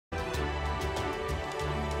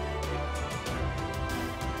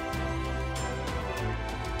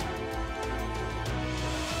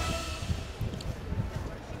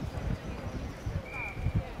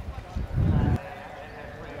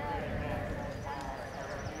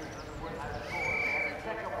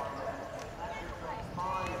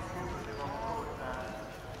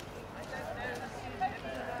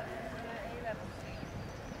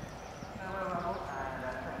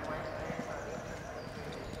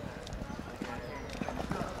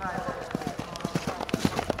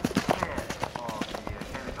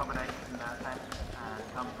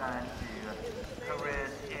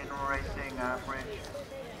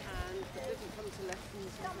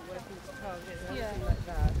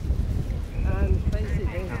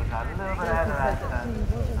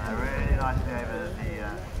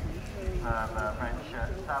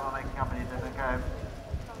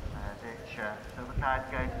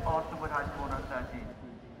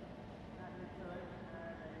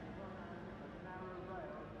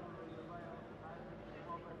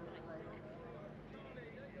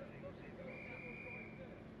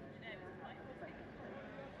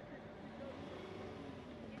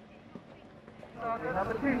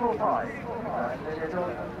Number 245. To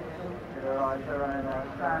the right around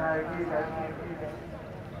Sanau Hugo.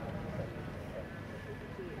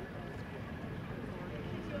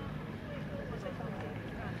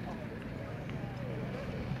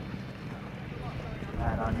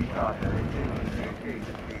 And our new starter is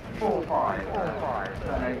 245.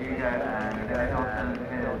 Sanau Hugo, and Gary Dawson is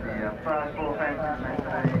the first ball fence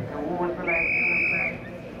towards the lake.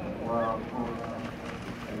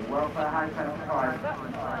 Welfare House 75.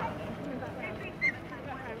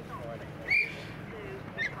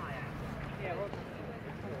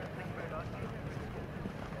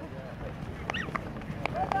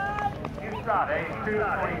 New starter is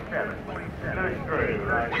 247. Lewis Drew,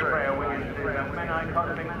 Freya Williams is a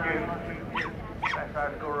MMCup18. That's our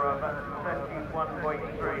score of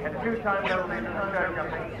 31.3. Had 2-time goals in the show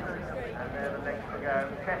jumping. And they're the next to go.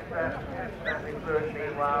 Chester standing fluid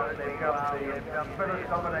meanwhile. They got the Phillips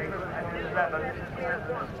combination at 11.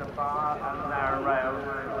 The bar and narrow rails.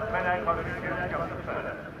 MMCup18 comes to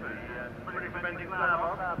third. Pretty defending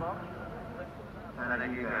Starbox. And then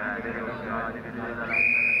you go.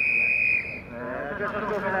 Just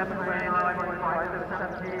before 11, when I went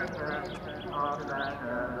 70, after that,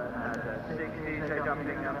 60, so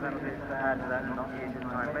jumping up penalties to add to that, not using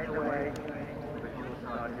time made away, which will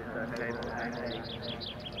start his table and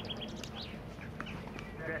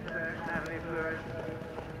Jessica, Natalie Fleur,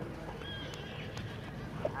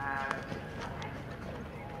 and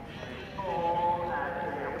 4, and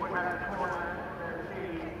the women's corner,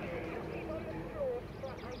 13.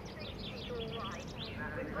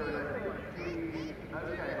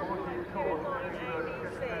 Okay, horses caught,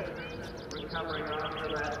 recovering after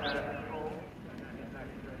that fall.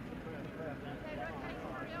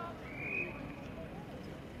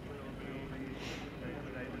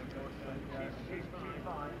 She's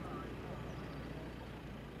fine.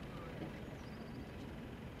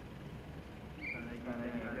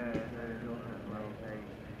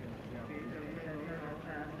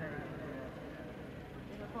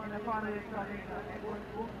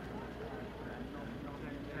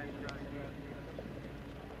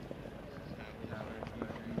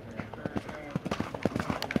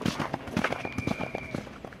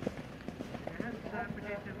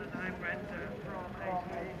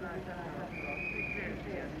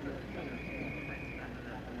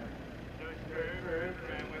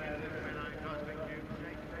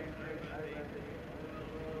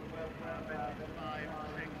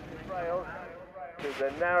 Rails to the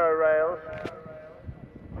narrow rails.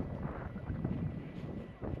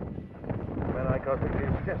 MMCup18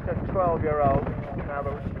 is just a 12-year-old. Now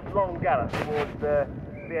the long gallop towards the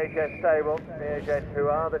BHS stable. BHS, who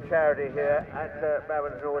are the charity here at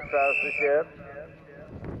Badminton All Stars this year.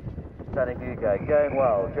 Sanau Hugo going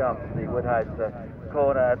well, jumps the Woodhouse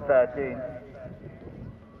corner 13.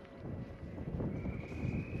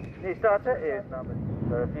 New starter is number 2.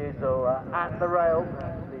 The refusal at the rail,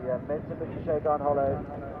 the Mitsubishi Shogun Hollow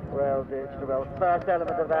rail ditch. Well, first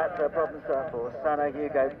element of that problem set for Sanau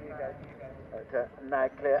Hugo. Now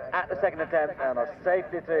clear at the second attempt and are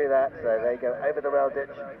safely through that, so they go over the rail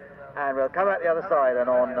ditch and we'll come out the other side and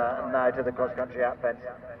on now to the cross-country out fence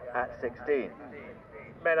at 16.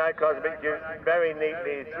 MMCup18 very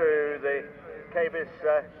neatly through the Cabis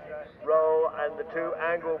roll and the 2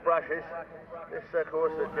 angle brushes. This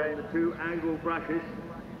course that James, the 2 angle brushes.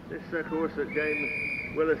 This course that James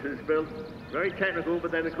Willis has built. Very technical,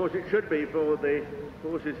 but then of course it should be for the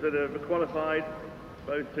horses that have qualified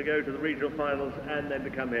both to go to the regional finals and then to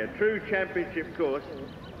come here. True championship course.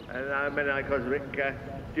 And now MMCup18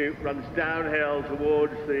 Duke runs downhill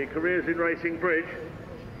towards the Careers in Racing bridge.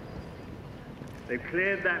 They've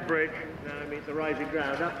cleared that bridge, now meet the rising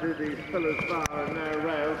ground, up to the Spillers Bar and now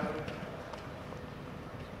rails.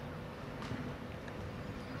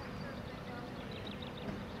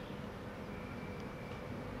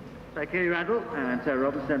 So Kenny Randall and Sarah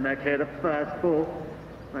Robinson, they clear the first ball,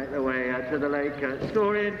 make their way to the lake.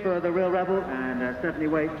 Score in for the Real Rebel and Stephanie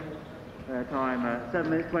Waite. Time 7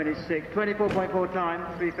 minutes 26, 24.4 time,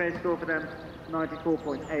 3 fair score for them,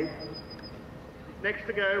 94.8. Next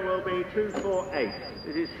to go will be 248.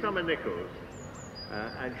 This is Summer Nichols,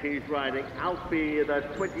 and she's riding Alfie the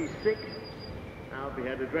 26th. Alfie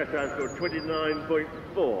had a dressage score of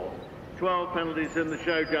 29.4. 12 penalties in the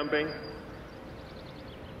show jumping.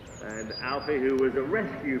 And Alfie, who was a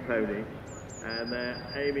rescue pony, and they're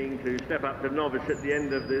aiming to step up to novice at the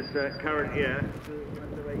end of this current year.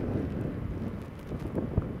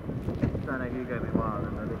 Sanau Hugo meanwhile,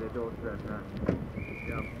 and Olivia Dawson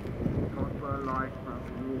jump. Cotswold Light,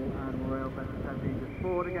 and Royal Benton 17, just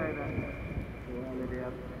 4 to go there for Olivia.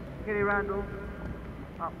 Kenny Randall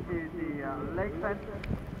up to the leg fence.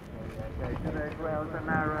 Go to those rails are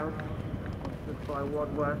narrow, just by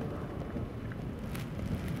Wadworth.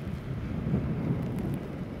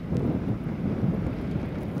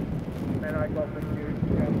 Then I got the shoes to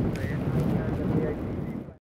go to the